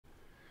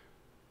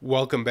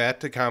Welcome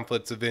back to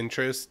Conflicts of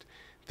Interest.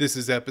 This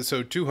is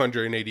episode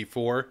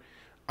 284.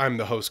 I'm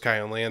the host,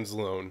 Kyle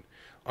Anzalone.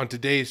 On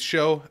today's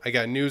show, I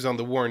got news on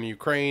the war in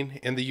Ukraine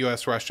and the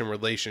U.S.-Russian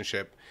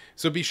relationship.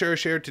 So be sure to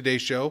share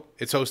today's show.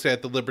 It's hosted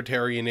at the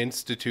Libertarian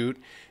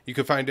Institute. You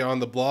can find it on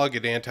the blog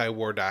at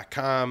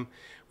antiwar.com.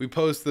 We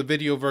post the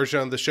video version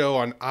of the show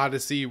on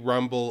Odysee,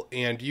 Rumble,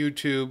 and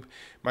YouTube.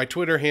 My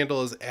Twitter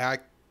handle is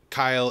at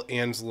Kyle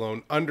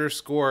Anzalone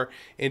 _,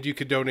 and you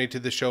can donate to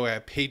the show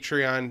at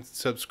Patreon,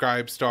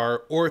 Subscribestar,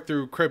 or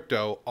through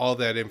crypto. All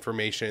that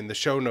information in the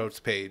show notes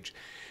page.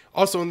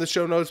 Also in the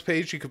show notes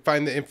page, you can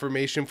find the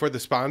information for the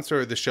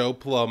sponsor of the show,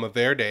 Paloma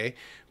Verde,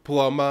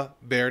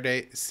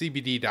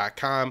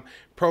 PalomaVerdeCBD.com,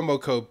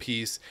 promo code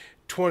PEACE.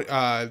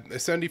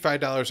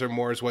 $75 or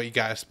more is what you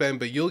gotta spend,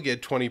 but you'll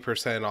get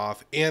 20%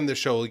 off, and the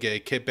show will get a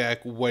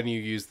kickback when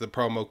you use the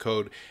promo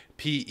code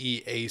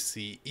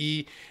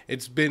PEACE.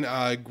 It's been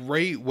a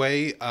great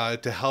way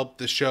to help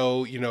the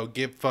show,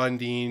 get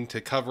funding,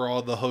 to cover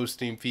all the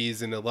hosting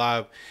fees and a lot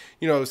of,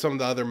 some of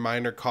the other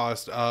minor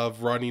costs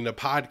of running a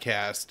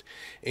podcast.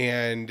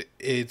 And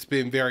it's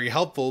been very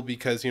helpful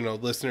because,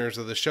 listeners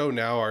of the show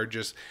now are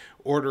just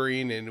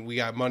ordering, and we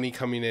got money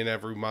coming in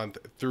every month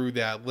through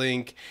that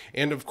link.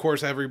 And of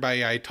course,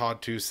 everybody I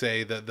talk to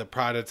say that the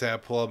products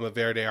at Paloma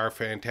Verde are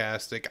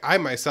fantastic. I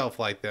myself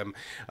like them,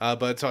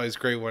 but it's always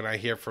great when I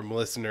hear from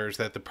listeners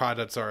that the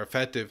products are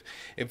effective.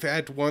 In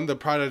fact, one of the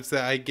products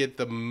that I get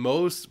the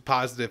most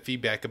positive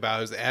feedback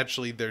about is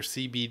actually their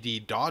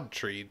CBD dog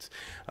treats.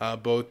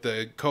 Both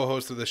the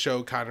co-host of the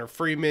show, Connor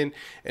Freeman,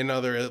 and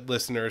other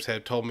listeners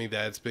have told me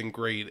that it's been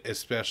great,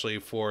 especially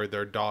for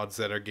their dogs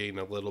that are getting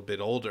a little bit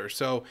older.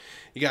 So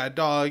you got a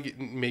dog,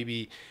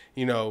 maybe,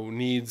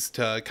 needs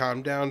to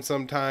calm down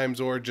sometimes,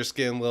 or just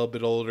getting a little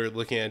bit older,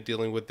 looking at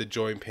dealing with the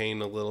joint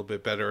pain a little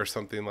bit better or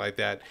something like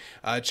that.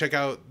 Check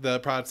out the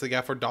products they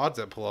got for dogs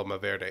at Paloma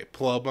Verde,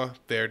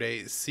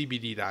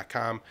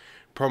 PalomaVerdeCBD.com,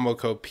 promo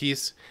code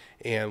PEACE,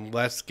 and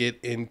let's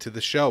get into the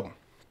show.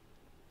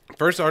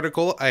 First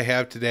article I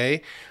have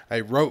today, I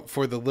wrote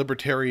for the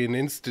Libertarian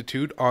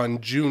Institute on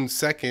June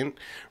 2nd.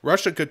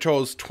 Russia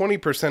controls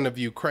 20% of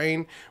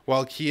Ukraine,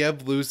 while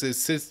Kiev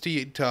loses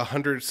 60 to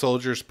 100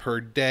 soldiers per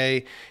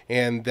day,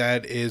 and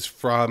that is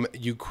from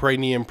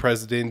Ukrainian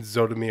President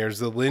Volodymyr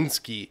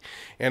Zelensky.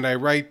 And I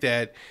write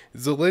that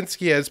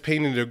Zelensky has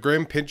painted a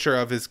grim picture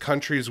of his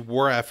country's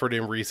war effort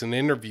in recent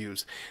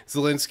interviews.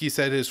 Zelensky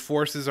said his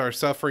forces are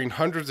suffering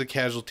hundreds of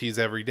casualties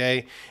every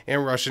day,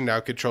 and Russia now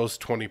controls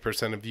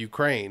 20% of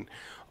Ukraine.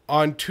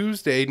 On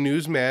Tuesday,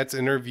 Newsmax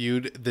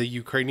interviewed the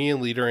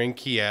Ukrainian leader in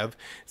Kiev.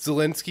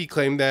 Zelensky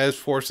claimed that his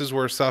forces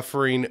were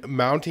suffering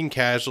mounting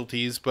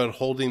casualties but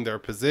holding their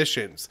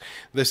positions.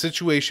 The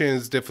situation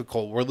is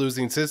difficult. We're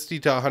losing 60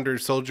 to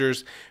 100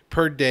 soldiers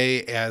per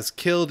day as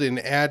killed in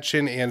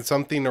action and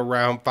something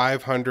around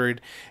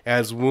 500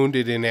 as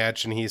wounded in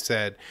action, he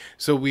said.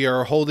 So we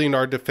are holding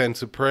our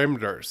defensive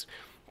perimeters.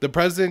 The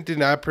president did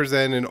not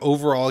present an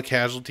overall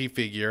casualty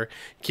figure.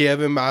 Kiev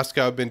and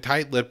Moscow have been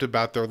tight-lipped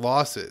about their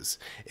losses.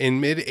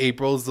 In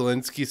mid-April,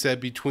 Zelensky said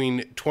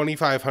between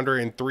 2,500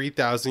 and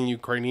 3,000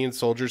 Ukrainian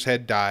soldiers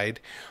had died.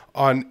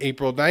 On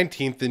April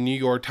 19th, the New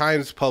York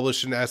Times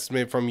published an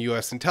estimate from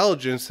U.S.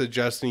 intelligence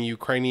suggesting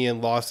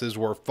Ukrainian losses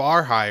were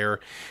far higher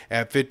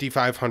at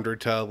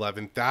 5,500 to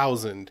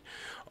 11,000.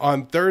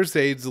 On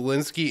Thursday,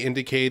 Zelensky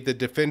indicated that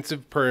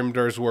defensive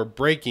perimeters were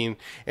breaking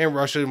and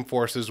Russian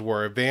forces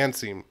were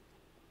advancing.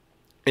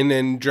 In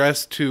an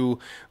address to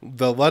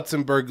the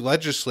Luxembourg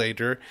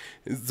legislature,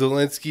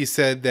 Zelensky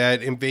said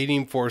that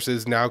invading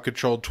forces now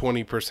control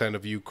 20%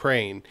 of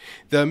Ukraine.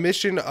 The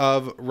admission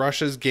of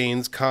Russia's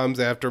gains comes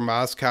after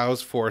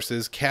Moscow's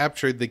forces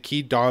captured the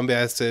key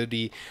Donbass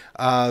city,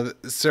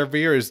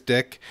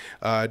 Severodonetsk,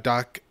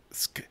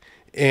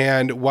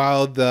 and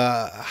while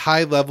the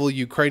high-level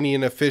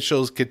Ukrainian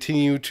officials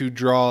continue to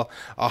draw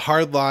a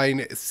hard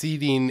line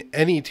ceding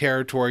any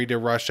territory to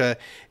Russia,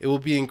 it will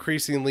be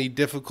increasingly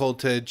difficult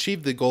to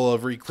achieve the goal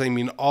of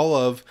reclaiming all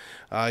of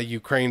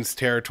Ukraine's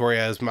territory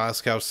as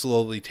Moscow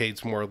slowly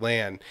takes more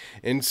land.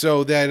 And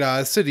so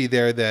that city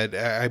there that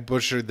I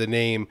butchered the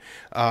name,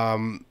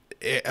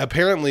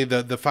 apparently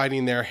the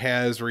fighting there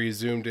has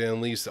resumed, and at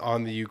least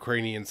on the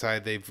Ukrainian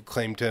side, they've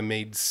claimed to have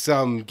made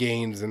some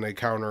gains in a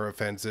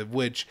counteroffensive,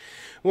 which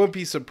wouldn't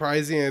be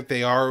surprising if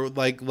they are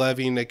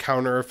levying a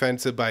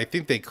counteroffensive, but I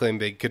think they claim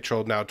they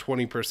control now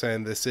 20%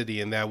 of the city,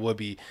 and that would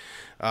be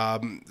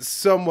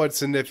somewhat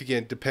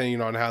significant depending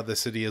on how the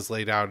city is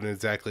laid out and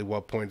exactly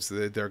what points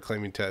that they're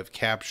claiming to have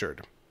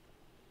captured.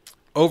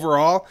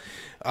 Overall,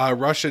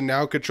 Russia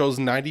now controls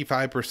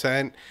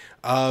 95%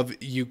 of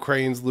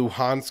Ukraine's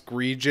Luhansk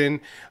region.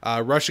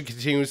 Russia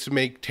continues to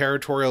make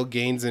territorial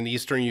gains in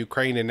eastern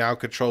Ukraine and now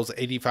controls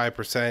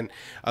 85%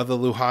 of the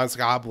Luhansk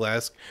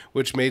Oblast,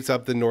 which makes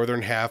up the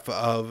northern half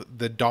of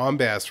the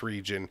Donbass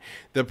region.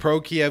 The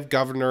pro-Kiev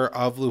governor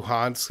of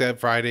Luhansk said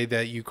Friday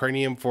that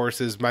Ukrainian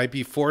forces might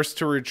be forced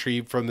to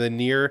retreat from the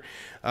near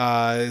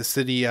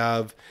city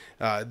of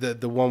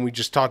the one we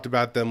just talked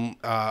about, them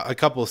a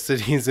couple of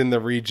cities in the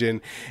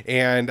region,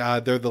 and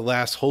they're the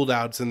last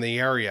holdouts in the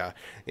area.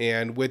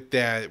 And with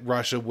that,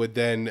 Russia would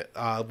then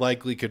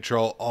likely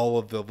control all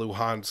of the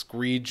Luhansk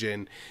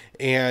region.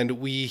 And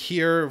we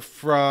hear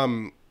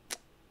from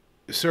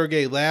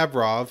Sergei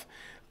Lavrov,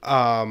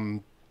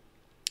 the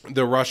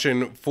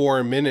Russian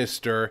foreign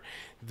minister,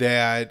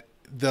 that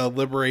the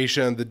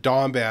liberation of the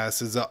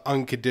Donbass is an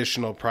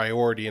unconditional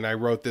priority, and I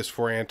wrote this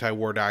for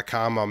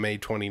antiwar.com on May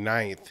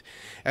 29th.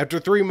 After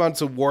 3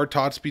 months of war,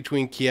 talks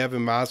between Kiev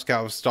and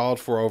Moscow have stalled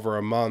for over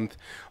a month.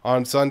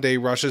 On Sunday,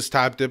 Russia's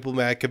top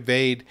diplomat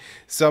conveyed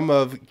some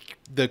of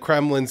the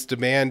Kremlin's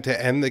demand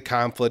to end the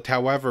conflict.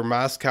 However,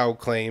 Moscow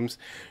claims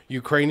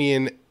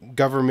Ukrainian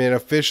government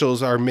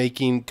officials are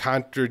making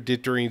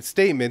contradictory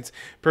statements,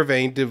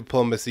 preventing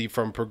diplomacy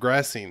from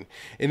progressing.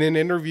 In an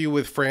interview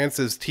with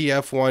France's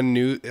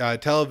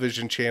TF1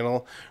 television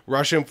channel,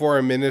 Russian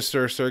Foreign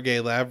Minister Sergei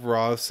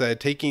Lavrov said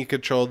taking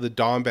control of the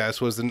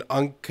Donbass was an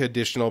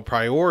unconditional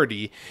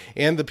priority,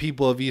 and the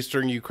people of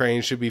eastern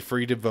Ukraine should be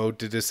free to vote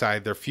to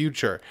decide their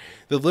future.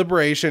 The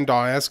liberation of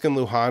Donetsk and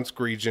Luhansk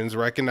regions,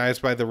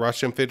 recognized by the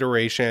Russian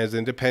Federation as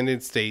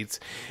independent states,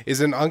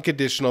 is an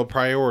unconditional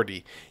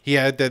priority. He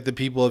added that the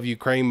people of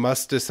Ukraine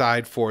must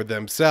decide for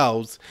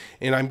themselves,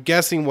 and I'm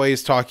guessing what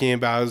he's talking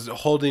about is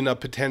holding a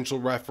potential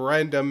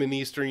referendum in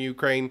eastern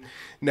Ukraine.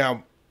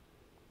 Now,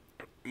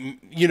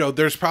 you know,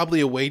 there's probably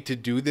a way to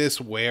do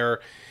this where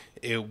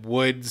it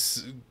would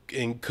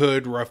and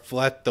could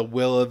reflect the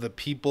will of the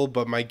people,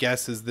 but my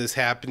guess is this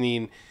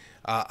happening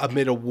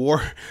amid a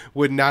war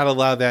would not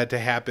allow that to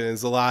happen,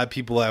 as a lot of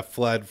people have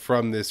fled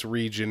from this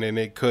region, and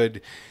it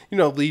could, you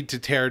know, lead to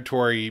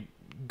territory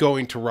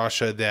going to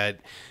Russia that,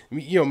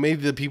 you know,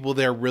 maybe the people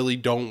there really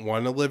don't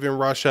want to live in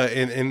Russia,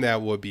 and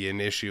that would be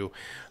an issue.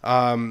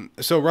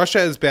 So Russia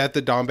has backed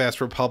the Donbass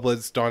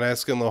republics,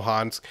 Donetsk and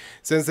Luhansk,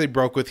 since they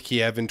broke with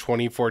Kiev in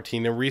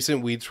 2014. In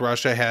recent weeks,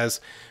 Russia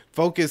has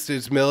focused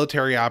its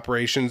military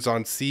operations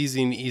on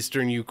seizing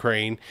eastern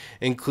Ukraine,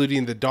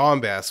 including the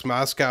Donbass.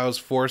 Moscow's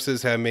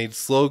forces have made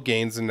slow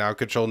gains and now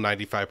control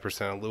 95%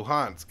 of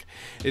Luhansk.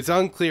 It's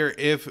unclear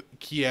if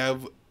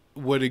Kiev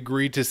would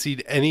agree to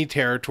cede any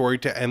territory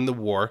to end the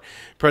war.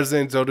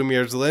 President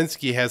Volodymyr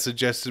Zelensky has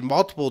suggested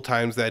multiple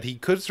times that he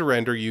could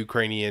surrender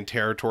Ukrainian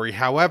territory.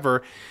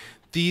 However,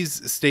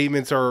 these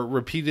statements are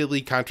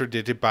repeatedly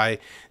contradicted by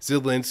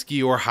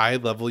Zelensky or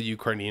high-level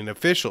Ukrainian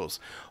officials.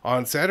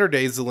 On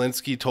Saturday,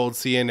 Zelensky told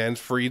CNN's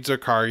Fareed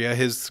Zakaria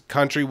his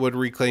country would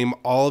reclaim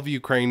all of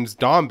Ukraine's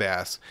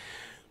Donbass.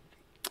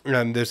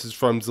 And this is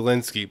from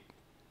Zelensky.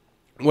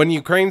 When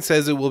Ukraine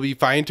says it will be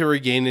fighting to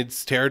regain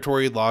its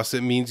territory lost,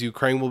 it means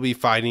Ukraine will be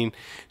fighting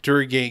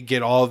to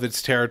get all of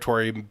its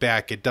territory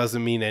back. It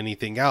doesn't mean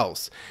anything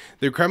else.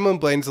 The Kremlin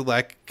blames the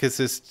lack of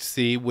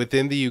consistency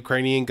within the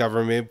Ukrainian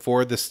government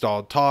for the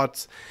stalled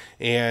talks,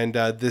 and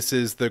this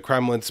is the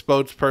Kremlin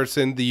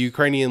spokesperson. The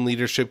Ukrainian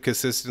leadership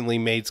consistently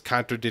makes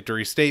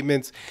contradictory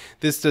statements.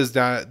 This does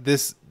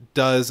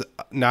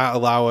not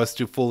allow us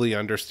to fully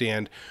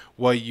understand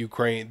what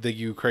the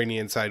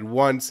Ukrainian side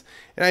wants,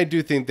 and I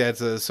do think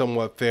that's a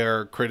somewhat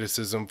fair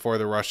criticism for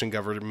the Russian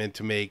government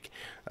to make,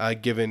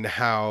 given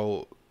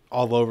how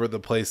all over the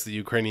place the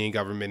Ukrainian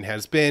government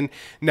has been.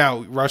 Now,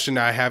 Russia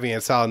not having a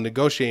solid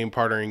negotiating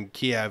partner in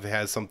Kiev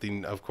has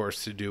something, of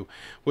course, to do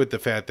with the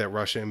fact that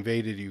Russia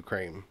invaded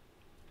Ukraine.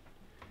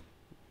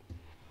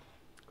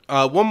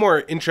 One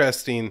more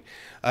interesting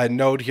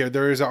note here.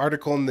 There is an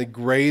article in the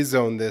Gray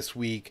Zone this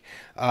week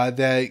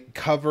that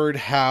covered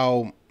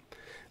how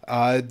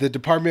the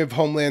Department of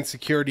Homeland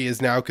Security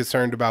is now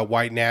concerned about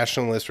white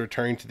nationalists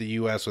returning to the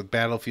U.S. with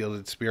battlefield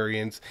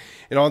experience.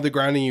 And on the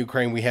ground in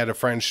Ukraine, we had a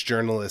French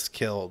journalist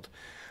killed.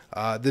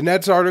 The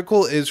next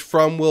article is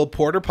from Will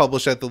Porter,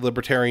 published at the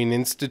Libertarian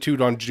Institute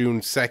on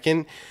June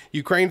 2nd.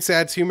 Ukraine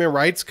SAT's Human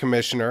Rights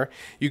Commissioner.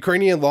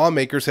 Ukrainian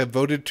lawmakers have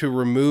voted to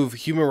remove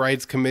Human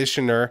Rights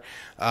Commissioner,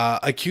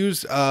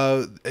 accusing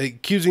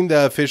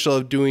the official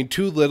of doing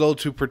too little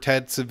to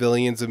protect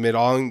civilians amid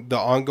the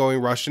ongoing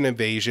Russian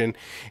invasion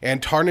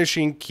and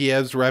tarnishing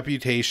Kiev's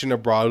reputation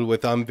abroad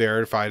with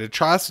unverified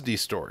atrocity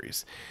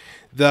stories.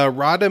 The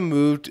Rada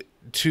moved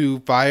to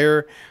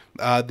fire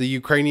the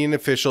Ukrainian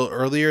official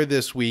earlier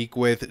this week,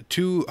 with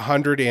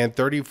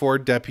 234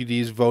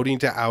 deputies voting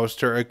to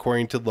oust her,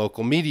 according to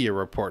local media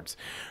reports.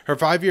 Her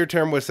 5-year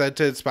term was set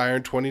to expire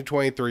in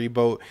 2023,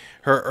 but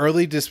her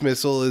early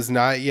dismissal is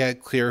not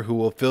yet clear who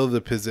will fill the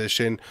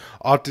position,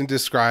 often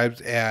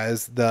described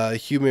as the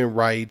human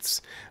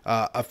rights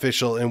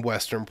official in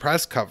Western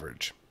press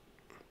coverage.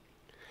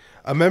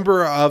 A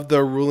member of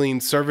the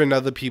ruling Servant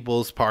of the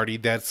People's Party,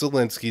 that's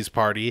Zelensky's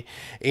party,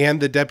 and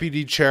the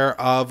deputy chair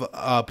of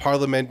a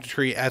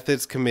parliamentary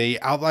ethics committee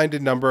outlined a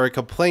number of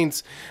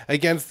complaints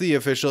against the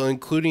official,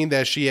 including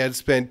that she had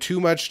spent too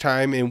much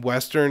time in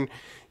Western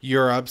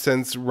Europe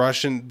since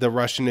the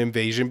Russian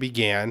invasion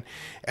began.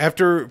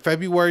 After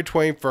February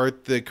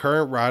 21st, the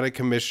current Rada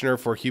Commissioner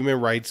for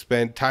Human Rights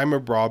spent time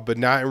abroad, but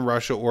not in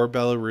Russia or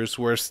Belarus,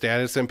 where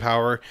status and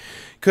power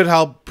could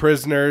help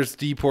prisoners,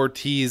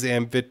 deportees,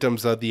 and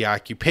victims of the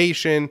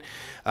occupation.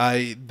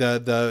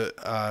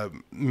 The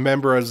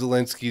member of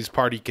Zelensky's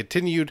party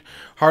continued,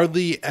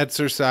 hardly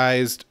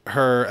exercised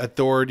her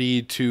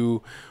authority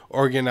to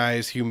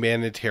organize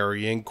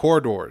humanitarian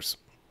corridors.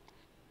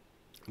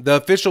 The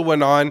official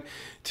went on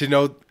to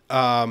note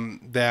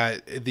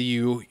that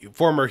the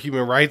former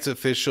human rights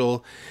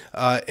official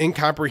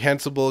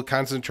incomprehensible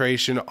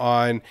concentration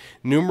on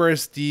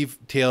numerous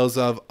details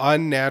of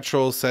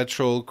unnatural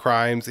sexual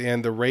crimes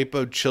and the rape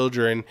of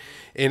children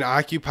in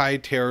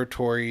occupied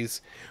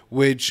territories,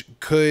 which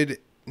could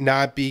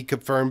not be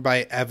confirmed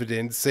by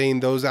evidence,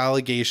 saying those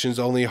allegations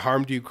only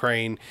harmed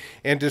Ukraine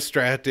and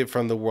distracted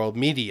from the world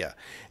media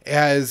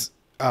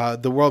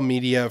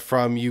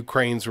from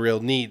Ukraine's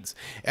real needs.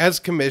 As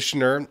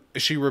commissioner,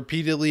 she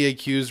repeatedly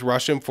accused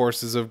Russian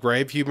forces of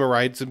grave human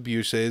rights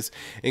abuses,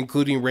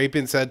 including rape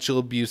and sexual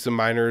abuse of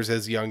minors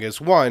as young as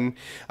 1,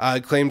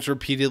 claims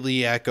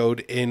repeatedly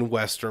echoed in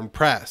Western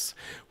press.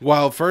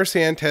 While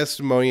first-hand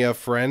testimony of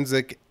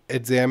forensic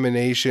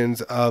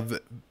examinations of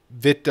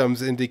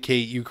victims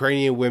indicate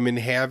Ukrainian women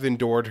have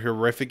endured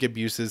horrific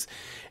abuses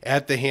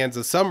at the hands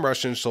of some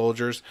Russian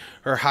soldiers,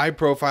 her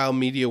high-profile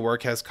media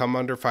work has come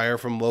under fire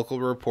from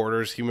local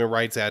reporters, human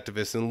rights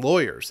activists, and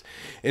lawyers.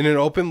 In an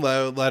open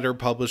letter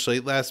published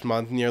late last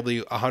month,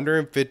 nearly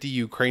 150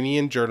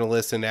 Ukrainian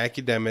journalists and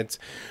academics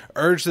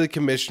urged the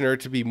commissioner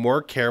to be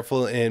more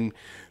careful in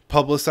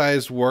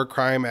publicized war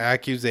crime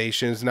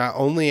accusations, not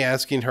only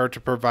asking her to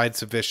provide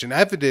sufficient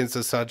evidence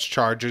of such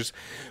charges,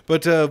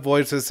 but to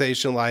avoid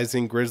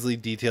sensationalizing grisly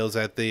details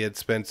at the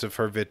expense of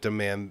her victim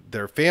and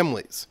their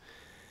families.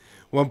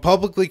 When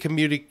publicly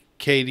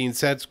communicating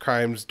sex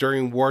crimes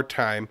during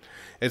wartime,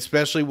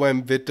 especially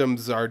when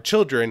victims are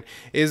children,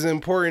 it is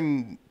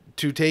important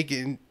to take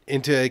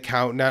into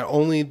account not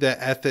only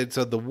the ethics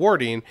of the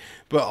wording,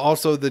 but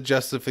also the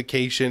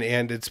justification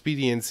and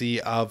expediency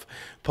of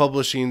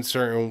publishing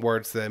certain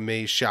words that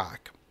may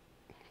shock.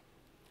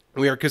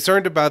 We are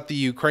concerned about the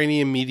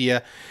Ukrainian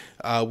media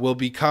will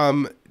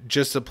become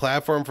just a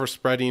platform for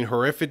spreading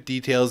horrific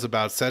details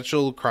about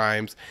sexual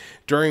crimes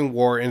during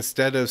war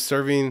instead of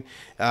serving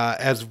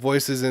as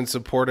voices in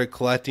support of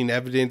collecting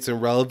evidence in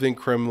relevant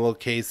criminal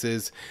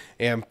cases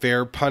and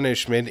fair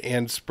punishment,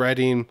 and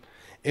spreading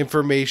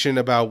information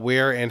about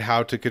where and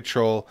how to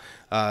control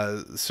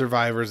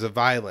survivors of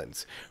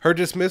violence. Her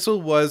dismissal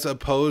was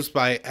opposed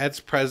by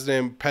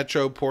ex-President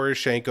Petro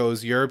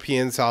Poroshenko's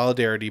European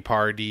Solidarity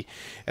Party,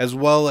 as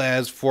well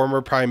as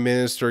former Prime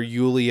Minister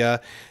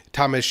Yulia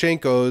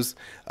Tymoshenko's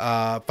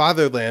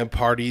Fatherland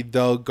Party,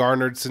 though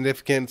garnered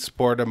significant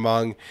support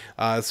among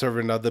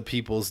Servant of the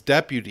People's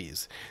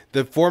deputies.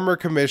 The former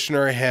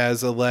commissioner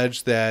has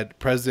alleged that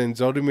President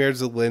Volodymyr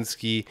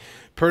Zelensky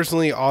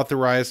personally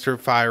authorized her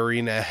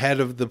firing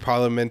ahead of the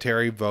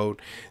parliamentary vote,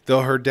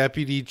 though her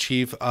deputy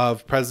chief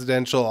of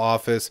presidential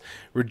office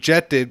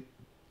rejected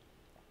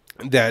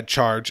that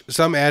charge.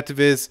 Some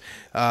activists,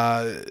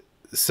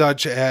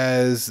 such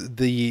as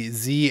the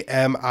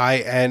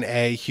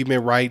ZMINA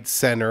Human Rights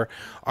Center,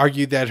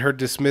 argued that her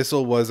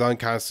dismissal was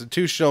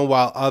unconstitutional,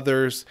 while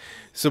others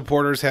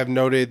supporters have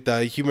noted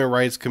the Human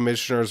Rights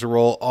Commissioner's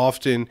role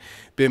often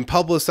been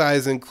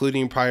publicized,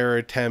 including prior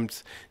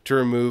attempts to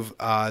remove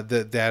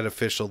that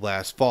official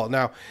last fall.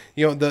 Now,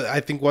 I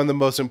think one of the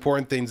most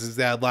important things is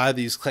that a lot of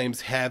these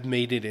claims have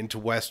made it into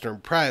Western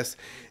press,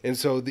 and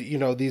so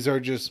these are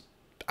just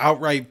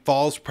outright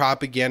false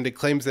propaganda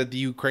claims that the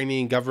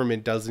Ukrainian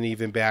government doesn't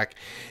even back,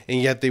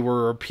 and yet they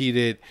were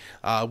repeated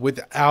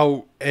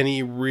without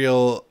any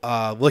real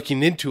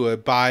looking into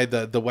it by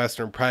the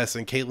Western press.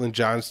 And Caitlin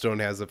Johnstone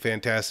has a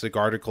fantastic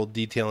article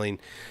detailing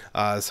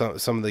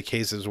some of the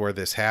cases where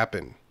this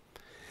happened.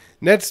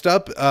 Next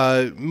up,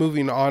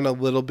 moving on a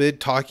little bit,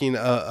 talking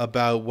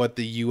about what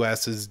the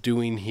U.S. is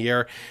doing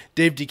here.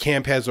 Dave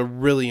DeCamp has a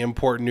really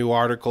important new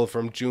article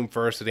from June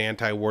 1st at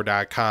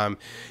antiwar.com.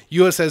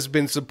 U.S. has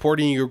been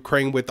supporting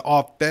Ukraine with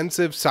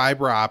offensive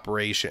cyber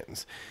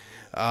operations.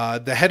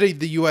 The head of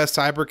the U.S.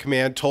 Cyber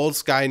Command told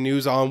Sky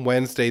News on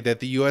Wednesday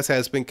that the U.S.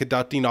 has been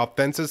conducting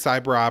offensive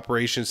cyber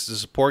operations to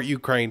support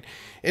Ukraine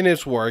in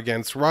its war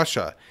against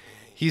Russia.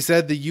 He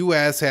said the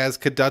U.S. has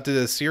conducted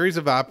a series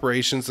of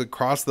operations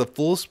across the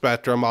full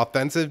spectrum,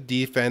 offensive,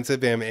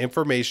 defensive, and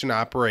information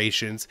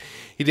operations.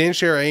 He didn't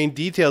share any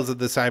details of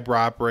the cyber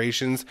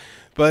operations,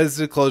 but his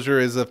disclosure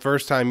is the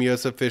first time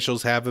U.S.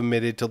 officials have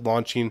admitted to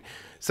launching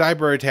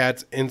cyber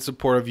attacks in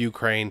support of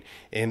Ukraine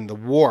in the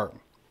war.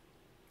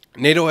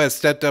 NATO has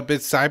stepped up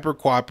its cyber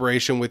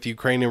cooperation with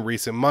Ukraine in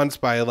recent months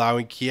by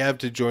allowing Kiev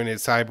to join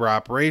its Cyber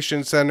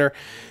Operations Center,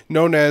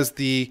 known as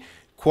the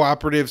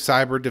Cooperative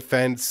Cyber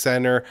Defense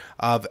Center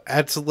of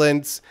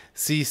Excellence,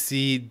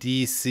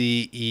 CCDCEO.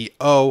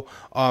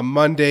 On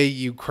Monday,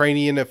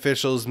 Ukrainian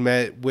officials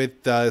met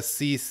with the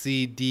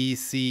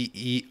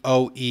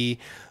CCDCEOE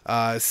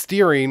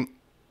steering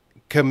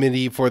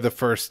committee for the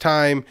first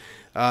time.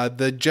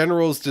 The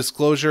general's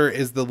disclosure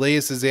is the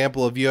latest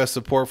example of U.S.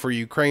 support for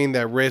Ukraine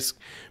that risked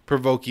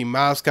provoking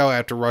Moscow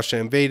after Russia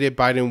invaded.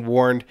 Biden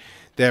warned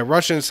that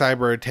Russian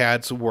cyber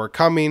attacks were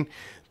coming,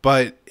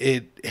 but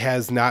it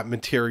has not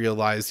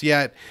materialized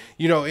yet.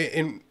 You know,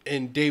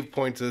 and Dave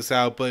points this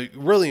out, but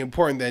really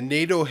important that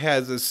NATO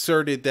has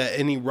asserted that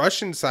any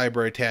Russian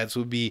cyber attacks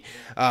would be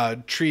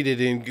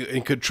treated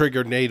and could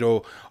trigger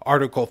NATO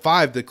Article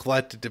 5, the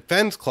Collective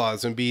Defense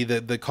Clause, and be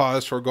the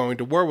cause for going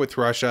to war with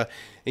Russia.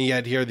 And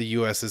yet here the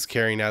U.S. is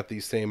carrying out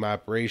these same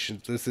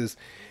operations. This is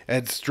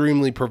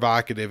extremely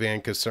provocative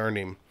and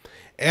concerning.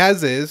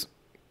 As is,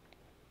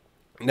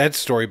 next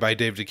story by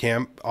Dave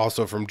DeCamp,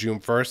 also from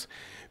June 1st.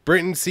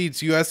 Britain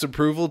seeks U.S.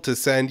 approval to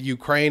send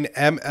Ukraine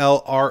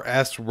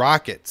MLRS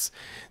rockets.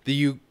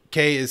 The UK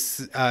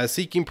is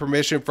seeking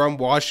permission from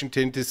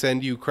Washington to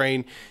send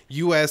Ukraine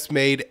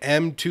U.S.-made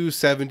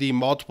M270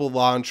 multiple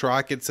launch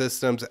rocket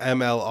systems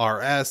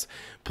MLRS,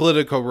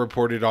 Politico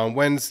reported on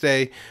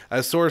Wednesday.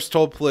 A source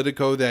told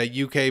Politico that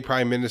UK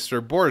Prime Minister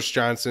Boris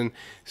Johnson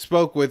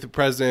spoke with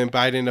President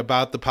Biden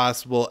about the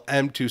possible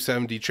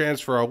M270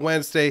 transfer on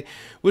Wednesday,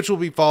 which will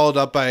be followed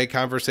up by a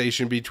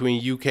conversation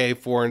between UK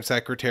Foreign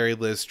Secretary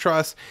Liz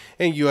Truss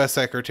and US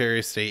Secretary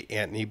of State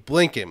Antony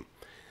Blinken.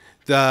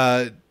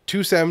 The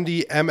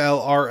 270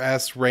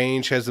 MLRS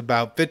range has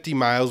about 50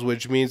 miles,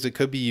 which means it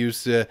could be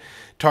used to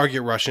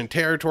target Russian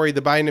territory.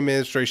 The Biden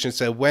administration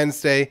said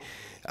Wednesday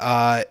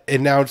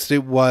announced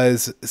it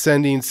was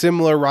sending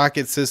similar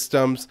rocket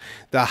systems,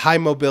 the high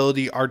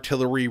mobility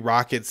artillery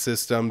rocket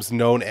systems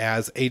known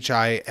as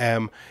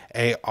HIMARS.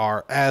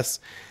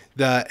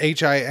 The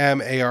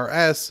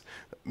HIMARS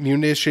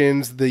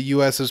munitions the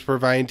U.S. is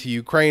providing to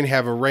Ukraine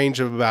have a range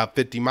of about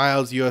 50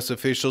 miles. U.S.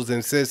 officials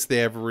insist they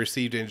have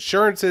received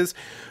assurances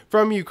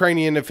from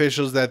Ukrainian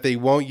officials that they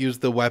won't use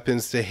the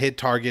weapons to hit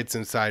targets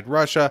inside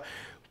Russia,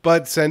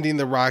 but sending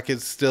the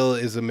rockets still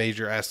is a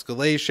major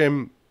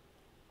escalation.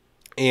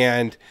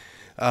 And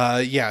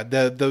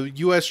the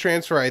U.S.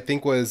 transfer, I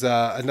think, was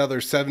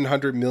another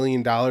 $700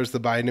 million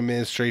the Biden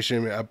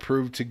administration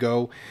approved to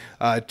go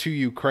to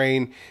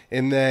Ukraine.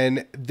 And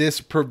then this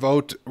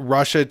provoked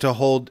Russia to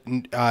hold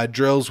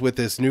drills with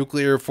its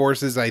nuclear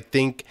forces. I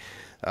think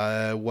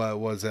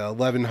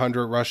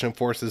 1,100 Russian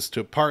forces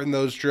took part in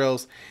those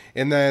drills.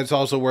 And then it's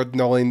also worth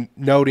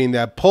noting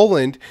that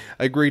Poland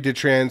agreed to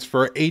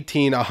transfer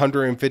 18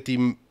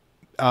 150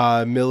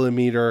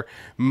 millimeter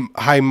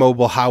high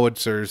mobile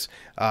howitzers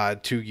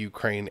to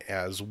Ukraine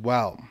as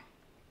well.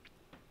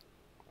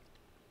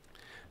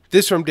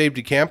 This from Dave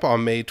DeCamp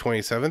on May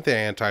 27th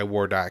at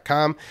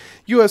antiwar.com.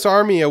 U.S.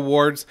 Army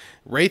awards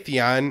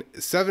Raytheon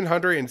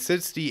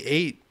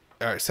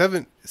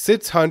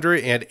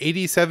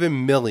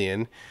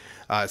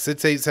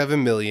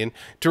 $687 million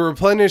to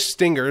replenish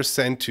Stingers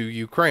sent to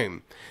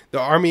Ukraine. The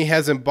Army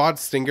hasn't bought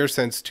Stingers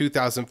since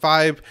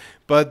 2005,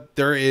 but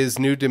there is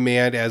new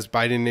demand as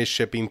Biden is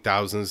shipping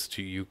thousands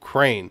to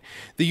Ukraine.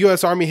 The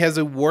U.S. Army has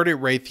awarded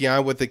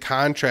Raytheon with a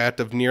contract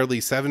of nearly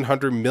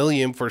 $700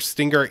 million for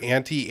Stinger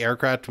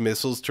anti-aircraft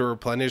missiles to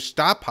replenish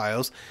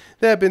stockpiles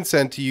that have been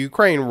sent to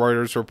Ukraine,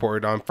 Reuters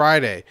reported on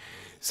Friday.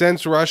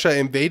 Since Russia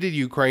invaded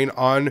Ukraine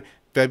on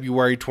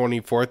February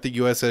 24th, the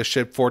U.S. has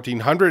shipped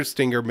 1,400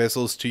 Stinger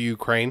missiles to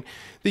Ukraine.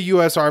 The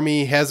U.S.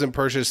 Army hasn't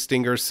purchased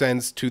Stinger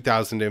since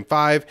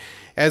 2005,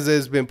 as it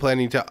has been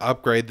planning to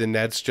upgrade the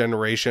next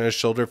generation of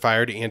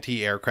shoulder-fired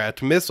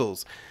anti-aircraft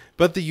missiles.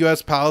 But the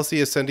U.S. policy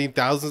of sending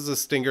thousands of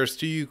Stingers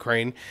to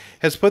Ukraine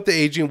has put the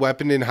aging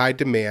weapon in high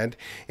demand,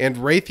 and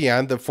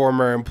Raytheon, the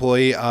former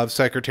employee of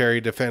Secretary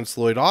of Defense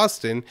Lloyd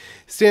Austin,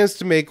 stands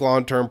to make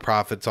long-term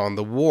profits on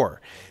the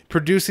war.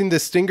 Producing the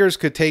Stingers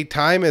could take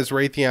time, as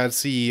Raytheon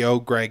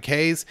CEO Greg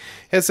Hayes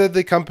has said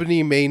the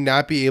company may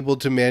not be able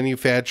to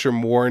manufacture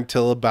more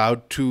until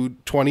about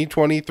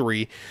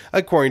 2023,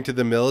 according to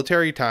the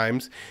Military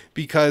Times,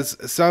 because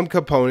some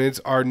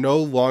components are no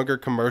longer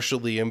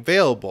commercially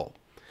available.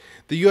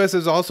 The U.S.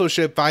 has also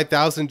shipped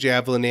 5,000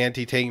 Javelin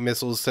anti-tank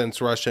missiles since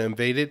Russia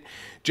invaded.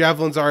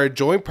 Javelins are a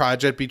joint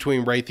project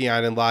between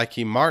Raytheon and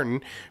Lockheed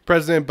Martin.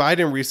 President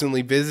Biden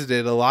recently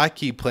visited a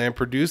Lockheed plant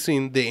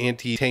producing the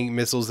anti-tank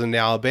missiles in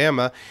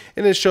Alabama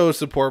and has shown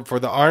support for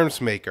the arms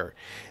maker.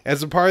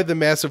 As a part of the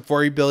massive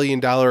 $40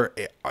 billion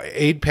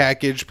aid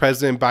package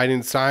President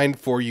Biden signed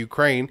for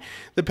Ukraine,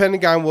 the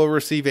Pentagon will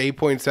receive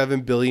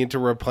 $8.7 billion to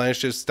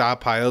replenish its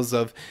stockpiles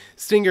of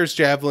Stingers,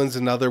 Javelins,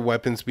 and other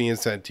weapons being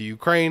sent to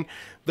Ukraine.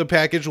 The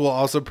package will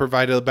also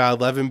provide about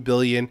 $11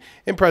 billion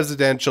in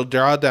presidential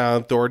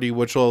drawdown authority,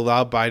 which will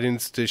allow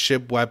Biden to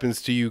ship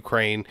weapons to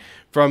Ukraine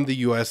from the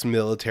U.S.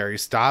 military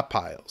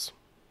stockpiles.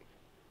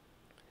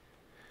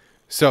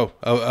 So,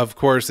 of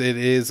course, it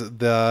is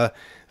the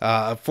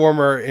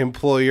former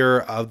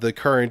employer of the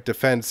current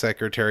defense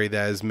secretary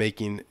that is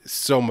making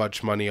so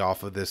much money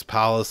off of this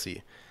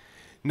policy.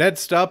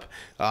 Next up,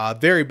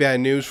 very bad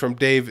news from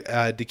Dave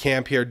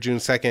DeCamp here, June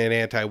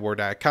 2nd at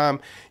antiwar.com.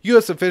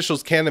 U.S.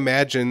 officials can't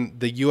imagine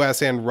the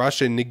U.S. and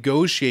Russia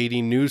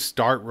negotiating New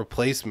START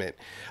replacement.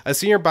 A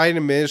senior Biden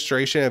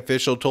administration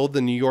official told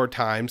the New York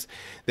Times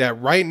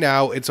that right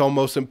now it's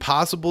almost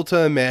impossible to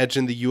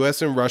imagine the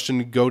U.S. and Russia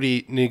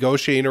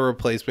negotiating a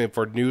replacement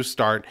for New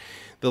START,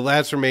 the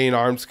last remaining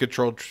arms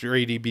control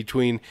treaty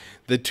between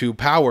the two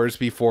powers,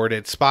 before it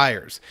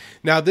expires.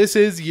 Now, this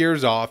is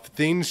years off.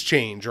 Things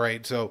change,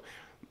 right? So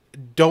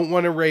don't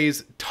want to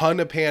raise a ton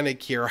of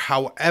panic here.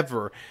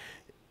 However,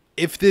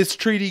 if this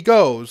treaty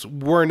goes,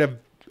 we're in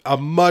a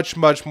much,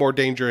 much more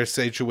dangerous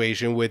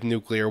situation with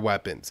nuclear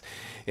weapons.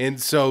 And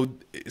so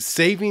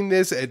saving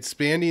this,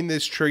 expanding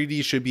this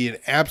treaty should be an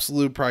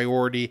absolute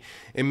priority,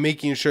 and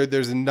making sure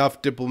there's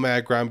enough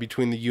diplomatic ground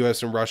between the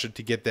U.S. and Russia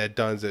to get that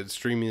done is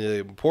extremely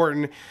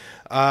important.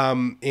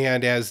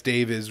 And as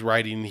Dave is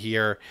writing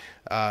here,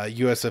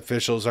 U.S.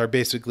 officials are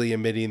basically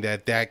admitting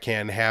that that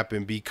can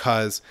happen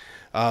because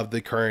of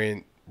the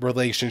current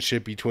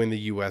relationship between the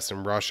U.S.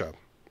 and Russia.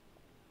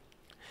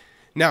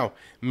 Now,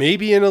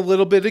 maybe in a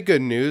little bit of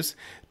good news,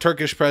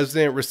 Turkish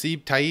President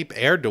Recep Tayyip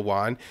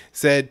Erdogan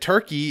said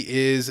Turkey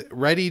is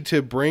ready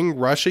to bring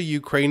Russia,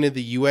 Ukraine, and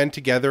the UN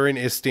together in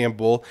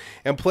Istanbul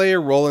and play a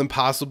role in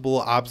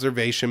possible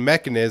observation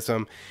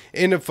mechanism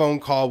in a phone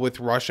call with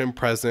Russian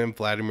President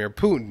Vladimir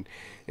Putin.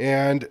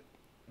 And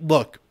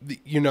look,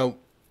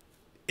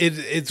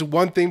 it's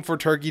one thing for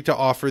Turkey to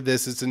offer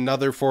this. It's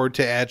another for it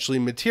to actually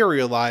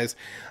materialize.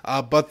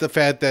 But the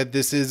fact that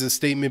this is a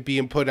statement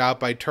being put out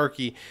by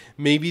Turkey,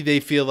 maybe they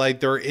feel like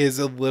there is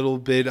a little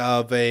bit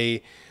of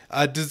a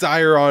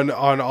desire on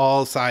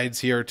all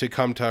sides here to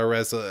come to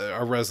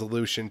a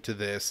resolution to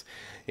this.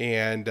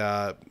 And,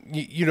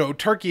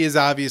 Turkey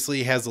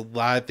obviously has a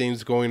lot of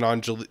things going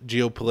on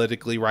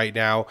geopolitically right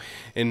now.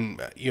 And,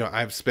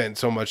 I've spent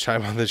so much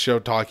time on the show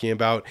talking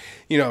about,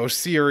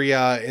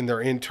 Syria and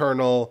their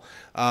internal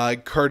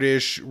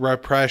Kurdish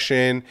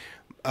repression.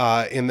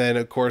 And then,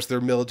 of course,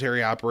 their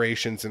military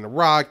operations in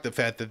Iraq, the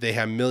fact that they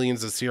have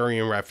millions of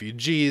Syrian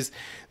refugees,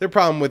 their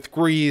problem with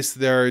Greece,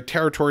 their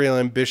territorial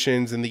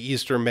ambitions in the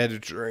Eastern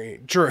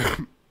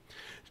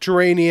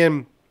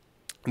Mediterranean,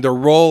 their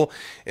role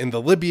in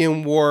the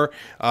Libyan war,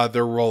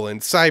 their role in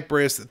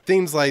Cyprus.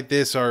 Things like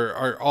this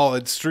are all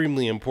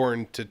extremely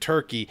important to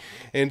Turkey.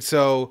 And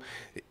so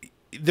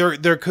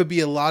there could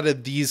be a lot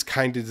of these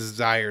kind of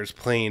desires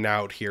playing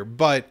out here.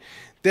 But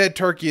that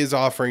Turkey is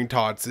offering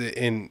talks,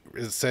 and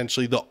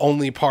essentially the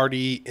only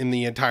party in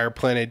the entire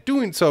planet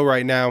doing so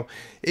right now,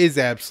 is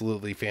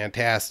absolutely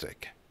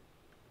fantastic.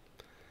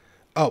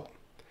 Oh,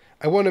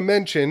 I want to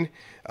mention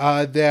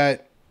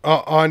that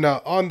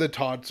on the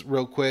talks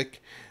real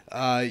quick,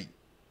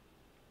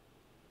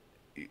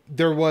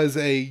 there was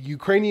a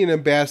Ukrainian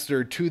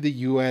ambassador to the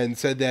UN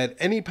said that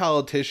any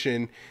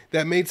politician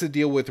that makes a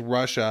deal with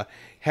Russia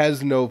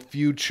has no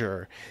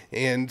future.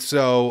 And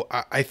so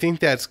I think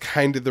that's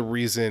kind of the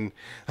reason,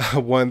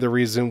 one of the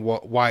reasons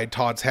why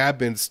talks have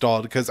been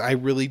stalled, because I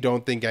really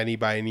don't think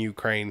anybody in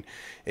Ukraine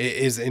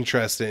is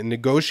interested in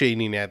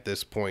negotiating at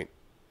this point.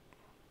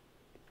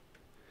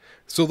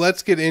 So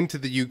let's get into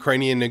the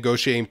Ukrainian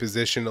negotiating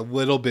position a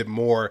little bit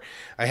more.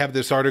 I have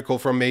this article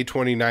from May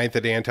 29th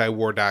at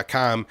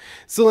antiwar.com.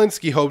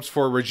 Zelensky hopes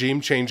for regime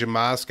change in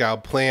Moscow,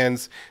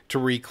 plans to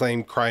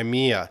reclaim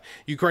Crimea.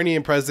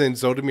 Ukrainian President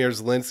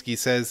Volodymyr Zelensky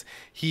says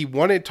he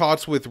wanted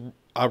talks with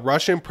a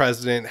Russian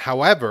president.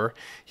 However,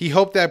 he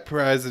hoped that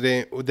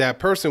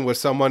person was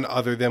someone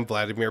other than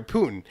Vladimir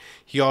Putin.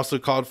 He also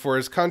called for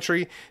his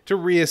country to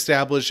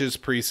reestablish its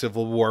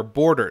pre-Civil War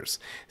borders.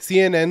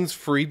 CNN's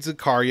Fareed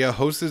Zakaria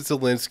hosted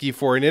Zelensky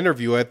for an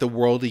interview at the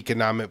World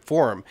Economic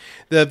Forum.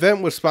 The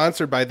event was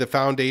sponsored by the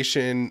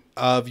foundation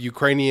of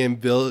Ukrainian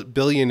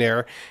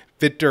billionaire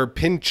Viktor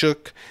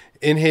Pinchuk.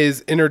 In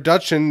his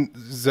introduction,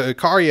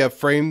 Zakaria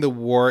framed the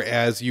war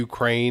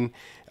in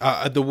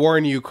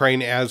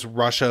Ukraine as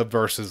Russia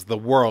versus the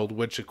world,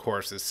 which of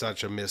course is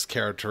such a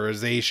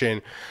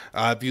mischaracterization.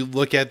 If you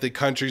look at the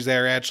countries that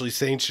are actually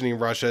sanctioning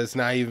Russia, it's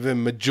not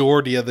even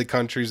majority of the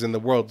countries in the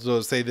world. So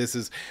to say this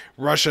is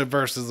Russia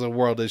versus the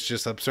world is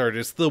just absurd.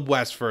 It's the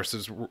West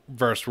versus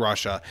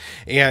Russia,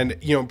 and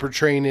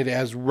portraying it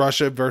as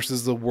Russia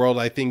versus the world,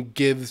 I think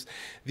gives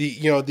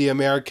the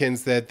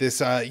Americans that this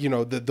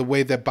the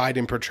way that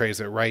Biden portrays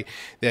it, right,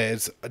 that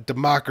it's a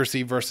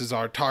democracy versus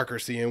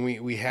autocracy, and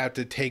we have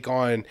to take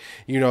on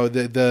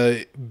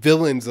the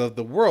villains of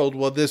the world.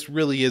 Well, this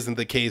really isn't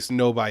the case.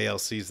 Nobody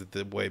else sees it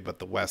the way but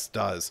the West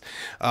does.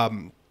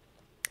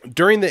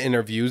 During the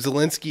interview,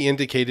 Zelensky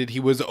indicated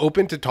he was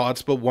open to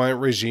talks but wanted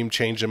regime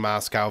change in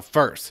Moscow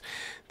first.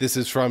 This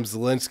is from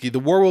Zelensky. The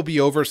war will be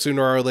over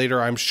sooner or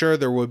later. I'm sure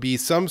there will be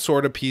some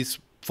sort of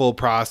peaceful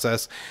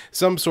process,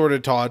 some sort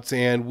of talks,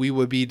 and we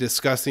would be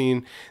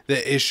discussing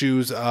the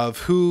issues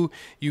of who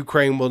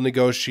Ukraine will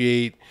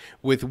negotiate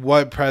with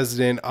what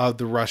president of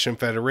the Russian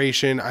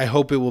Federation. I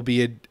hope it will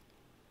be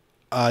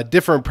a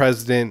different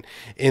president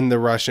in the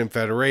Russian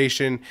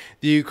Federation.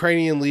 The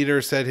Ukrainian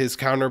leader said his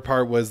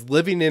counterpart was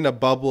living in a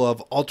bubble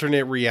of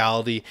alternate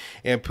reality,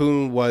 and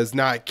Putin was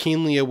not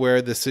keenly aware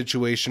of the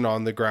situation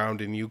on the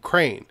ground in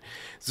Ukraine.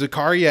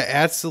 Zakaria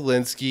asked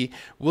Zelensky,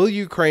 will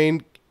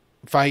Ukraine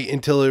fight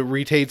until it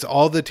retains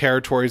all the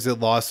territories it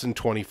lost in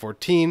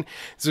 2014.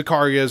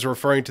 Zakaria is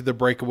referring to the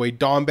breakaway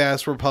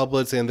Donbass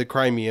republics and the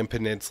Crimean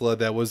Peninsula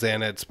that was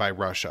annexed by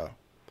Russia.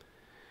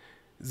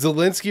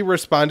 Zelensky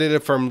responded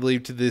affirmatively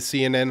to the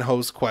CNN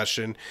host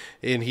question,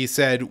 and he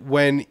said,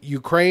 when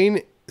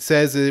Ukraine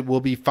says it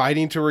will be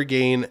fighting to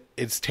regain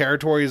its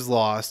territories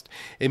lost,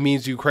 it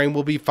means Ukraine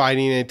will be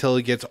fighting until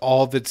it gets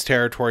all of its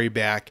territory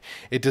back.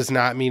 It does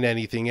not mean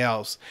anything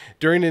else.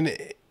 During an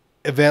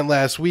event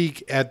last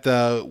week at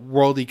the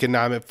World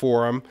Economic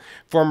Forum,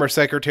 former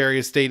Secretary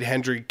of State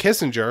Henry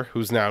Kissinger,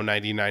 who's now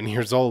 99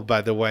 years old,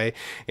 by the way,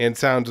 and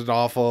sounds an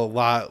awful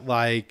lot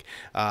like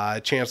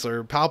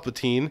Chancellor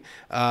Palpatine,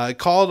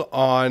 called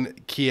on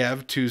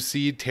Kiev to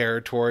cede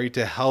territory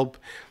to help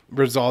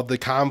resolve the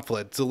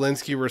conflict.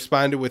 Zelensky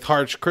responded with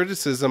harsh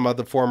criticism of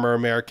the former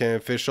American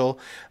official.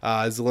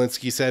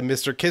 Zelensky said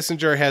Mr.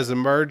 Kissinger has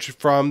emerged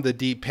from the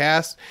deep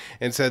past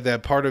and said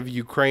that part of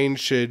Ukraine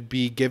should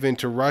be given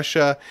to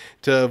Russia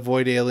to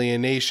avoid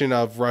alienation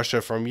of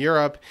Russia from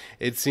Europe.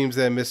 It seems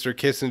that Mr.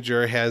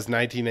 Kissinger has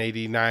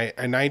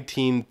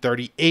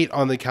 1938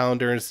 on the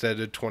calendar instead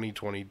of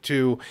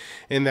 2022,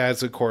 and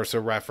that's of course a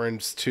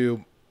reference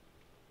to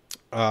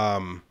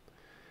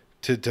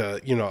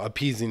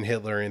appeasing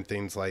Hitler and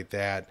things like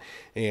that.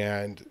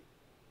 And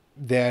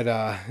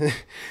that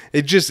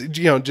it just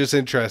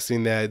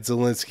interesting that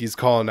Zelensky's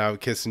calling out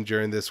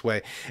Kissinger in this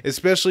way,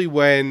 especially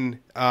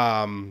when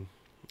no,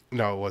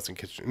 it wasn't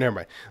Kissinger. Never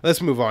mind.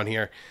 Let's move on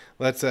here.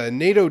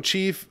 NATO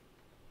chief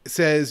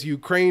says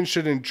Ukraine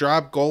shouldn't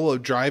drop goal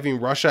of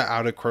driving Russia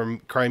out of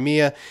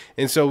Crimea.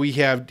 And so we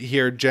have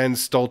here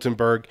Jens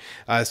Stoltenberg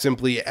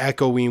simply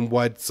echoing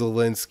what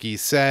Zelensky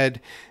said.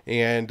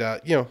 And,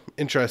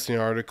 interesting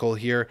article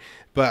here.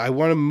 But I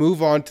want to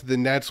move on to the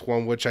next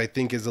one, which I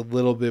think is a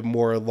little bit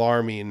more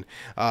alarming.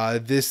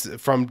 This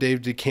from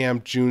Dave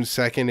DeCamp, June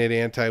 2nd at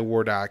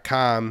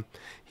antiwar.com.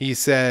 He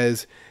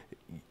says,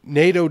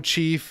 NATO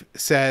chief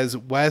says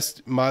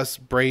West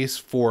must brace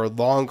for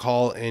long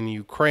haul in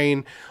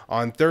Ukraine.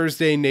 On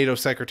Thursday, NATO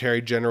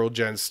Secretary General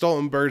Jens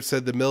Stoltenberg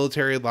said the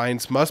military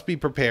alliance must be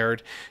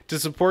prepared to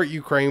support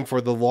Ukraine for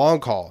the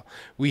long haul.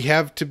 We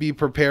have to be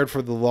prepared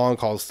for the long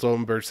haul,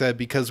 Stoltenberg said,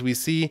 because we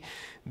see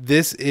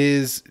this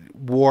is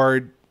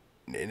war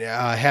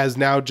has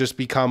now just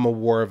become a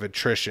war of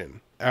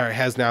attrition, or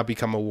has now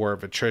become a war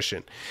of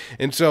attrition.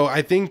 And so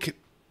I think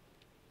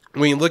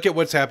when you look at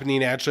what's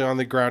happening actually on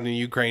the ground in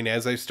Ukraine,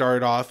 as I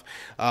started off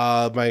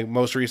my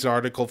most recent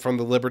article from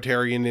the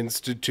Libertarian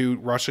Institute,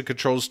 Russia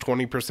controls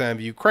 20% of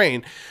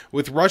Ukraine,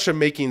 with Russia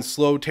making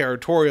slow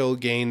territorial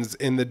gains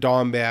in the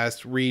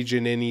Donbass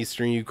region in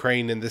eastern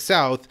Ukraine and the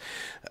south.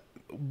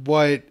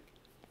 What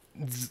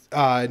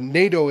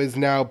NATO is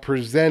now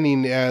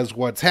presenting as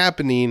what's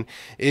happening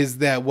is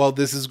that, well,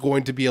 this is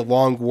going to be a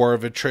long war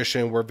of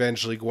attrition. We're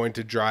eventually going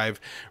to drive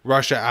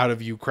Russia out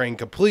of Ukraine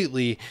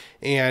completely,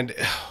 and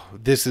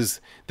this is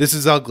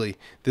ugly.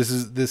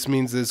 This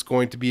means it's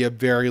going to be a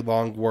very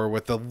long war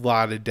with a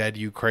lot of dead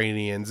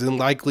Ukrainians, and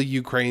likely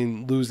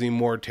Ukraine losing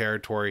more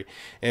territory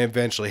and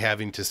eventually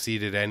having to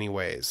cede it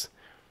anyways.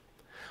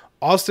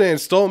 Austin and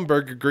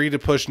Stoltenberg agreed to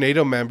push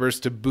NATO members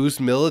to boost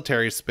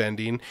military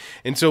spending.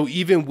 And so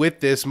even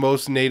with this,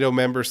 most NATO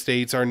member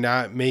states are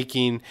not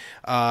making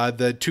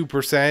the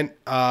 2%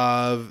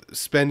 of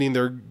spending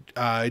their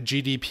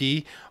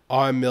GDP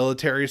on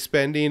military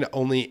spending.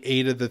 Only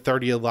 8 of the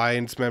 30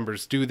 alliance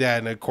members do that.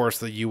 And of course,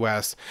 the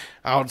U.S.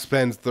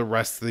 outspends the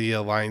rest of the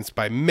alliance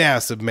by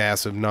massive,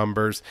 massive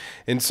numbers.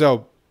 And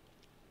so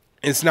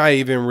it's not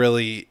even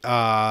really,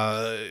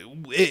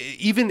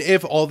 even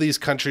if all these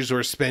countries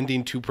were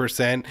spending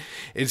 2%,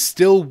 it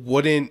still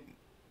wouldn't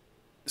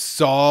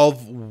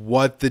solve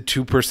what the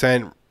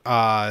 2%,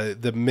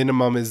 the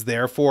minimum is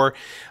there for.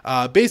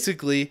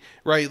 Basically,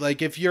 right,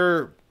 like if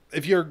you're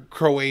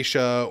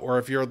Croatia or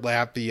if you're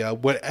Latvia,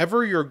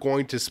 whatever you're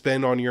going to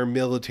spend on your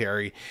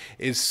military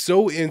is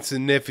so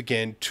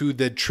insignificant to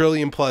the $1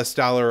 trillion+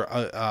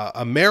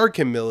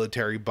 American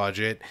military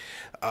budget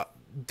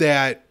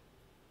that,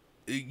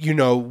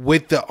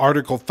 with the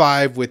Article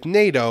 5 with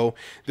NATO,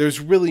 there's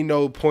really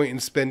no point in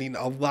spending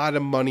a lot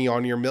of money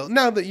on your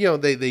Now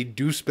that, they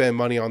do spend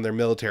money on their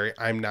military,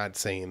 I'm not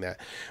saying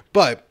that.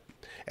 But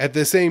at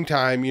the same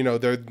time,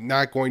 they're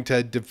not going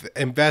to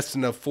invest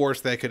in a force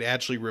that could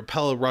actually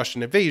repel a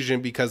Russian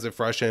invasion, because if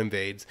Russia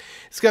invades,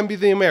 it's going to be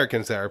the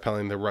Americans that are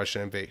repelling the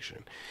Russian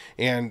invasion.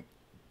 And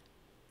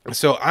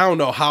so I don't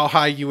know how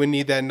high you would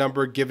need that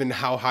number given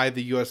how high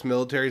the U.S.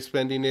 military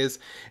spending is.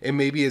 And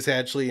maybe it's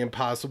actually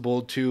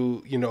impossible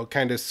to,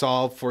 kind of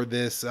solve for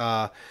this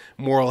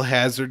moral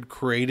hazard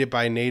created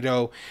by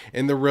NATO.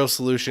 And the real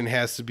solution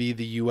has to be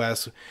the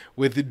U.S.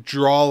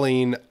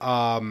 withdrawing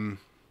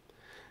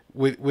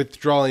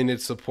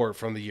its support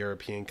from the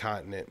European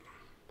continent.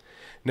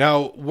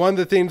 Now, one of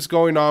the things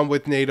going on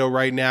with NATO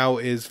right now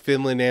is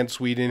Finland and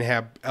Sweden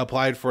have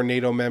applied for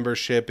NATO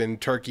membership,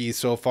 and Turkey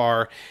so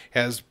far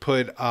has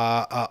put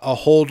a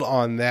hold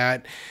on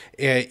that.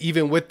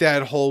 Even with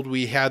that hold,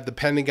 we had the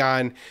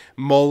Pentagon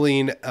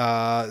mulling,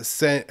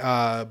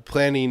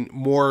 planning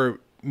more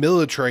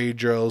military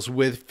drills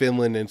with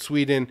Finland and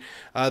Sweden.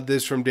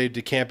 This from Dave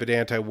DeCamp at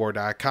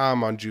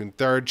antiwar.com on June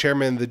 3rd.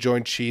 Chairman of the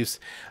Joint Chiefs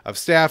of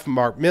Staff,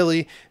 Mark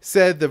Milley,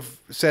 said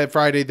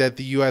Friday that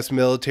the U.S.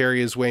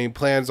 military is weighing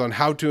plans on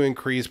how to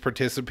increase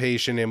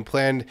participation in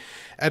planned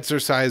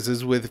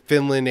exercises with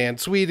Finland and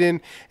Sweden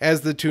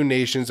as the two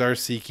nations are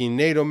seeking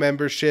NATO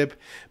membership.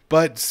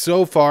 But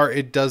so far,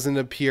 it doesn't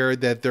appear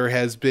that there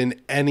has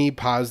been any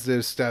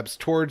positive steps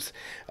towards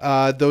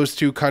those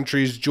two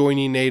countries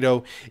joining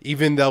NATO,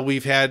 even though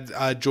we've had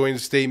joint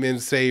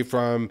statements, say,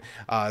 from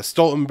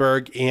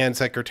Stoltenberg and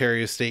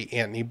Secretary of State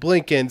Antony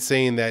Blinken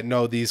saying that,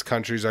 no, these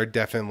countries are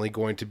definitely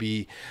going to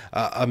be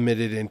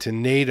admitted into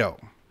NATO.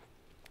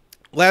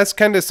 Last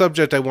kind of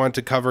subject I want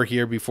to cover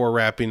here before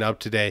wrapping up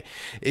today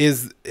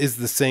is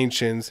the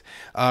sanctions.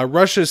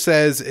 Russia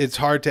says it's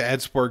hard to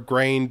export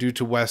grain due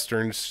to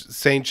Western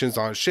sanctions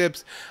on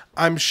ships.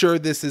 I'm sure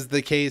this is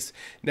the case.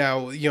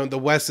 Now, the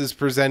West is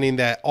presenting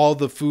that all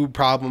the food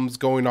problems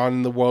going on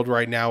in the world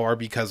right now are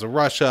because of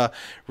Russia.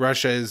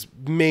 Russia is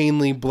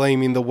mainly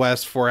blaming the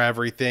West for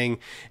everything.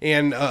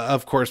 And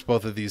of course,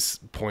 both of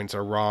these points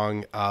are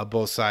wrong.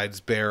 Both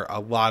sides bear a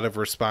lot of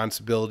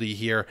responsibility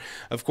here.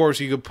 Of course,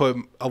 you could put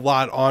a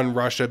lot on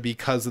Russia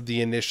because of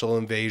the initial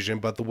invasion,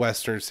 but the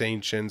Western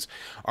sanctions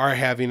are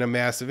having a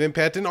massive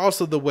impact. And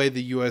also the way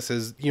the U.S.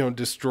 has,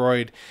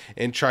 destroyed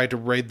and tried to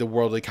raid the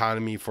world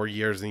economy for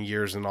years and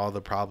years, and all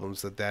the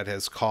problems that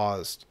has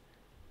caused.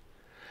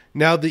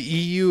 Now, the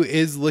EU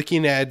is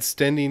looking at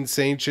extending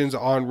sanctions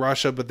on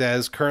Russia, but that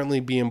is currently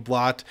being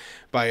blocked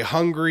by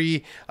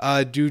Hungary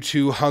due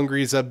to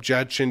Hungary's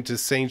objection to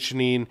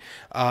sanctioning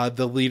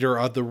the leader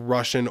of the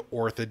Russian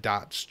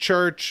Orthodox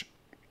Church.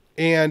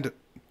 And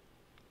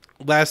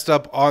last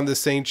up on the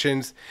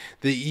sanctions,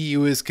 the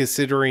EU is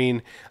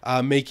considering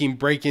making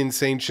break-in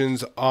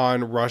sanctions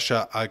on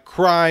Russia a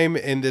crime,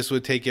 and this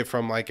would take it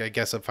from,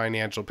 a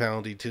financial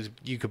penalty to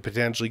you could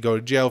potentially go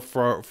to jail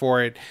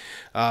for it.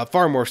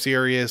 Far more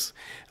serious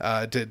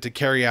to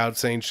carry out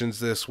sanctions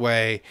this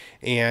way,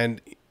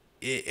 and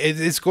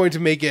it's going to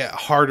make it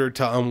harder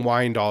to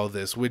unwind all of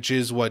this, which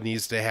is what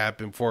needs to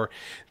happen for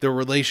the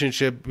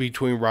relationship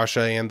between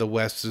Russia and the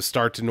West to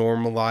start to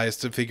normalize,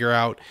 to figure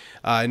out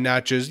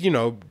not just,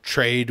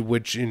 trade,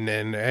 and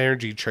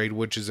energy trade,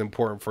 which is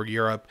important for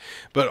Europe,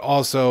 but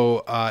also,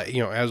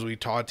 as we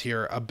talked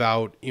here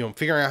about,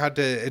 figuring out how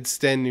to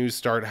extend New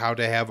START, how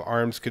to have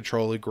arms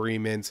control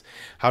agreements,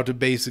 how to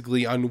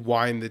basically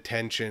unwind the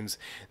tensions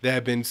that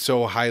have been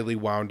so highly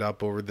wound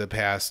up over the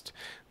past,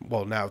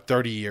 now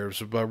 30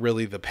 years, but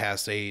really the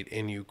past 8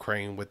 in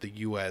Ukraine with the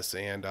U.S.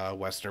 and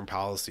Western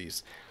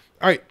policies.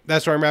 All right,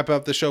 that's where I'm wrapping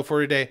up the show for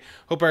today.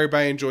 Hope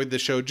everybody enjoyed the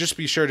show. Just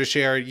be sure to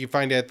share it. You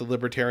find it at the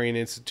Libertarian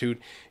Institute,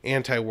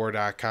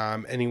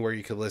 antiwar.com, anywhere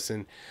you can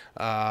listen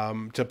to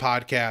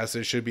podcasts.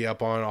 It should be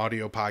up on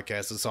audio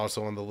podcasts. It's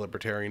also on the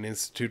Libertarian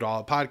Institute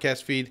all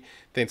podcast feed.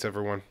 Thanks,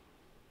 everyone.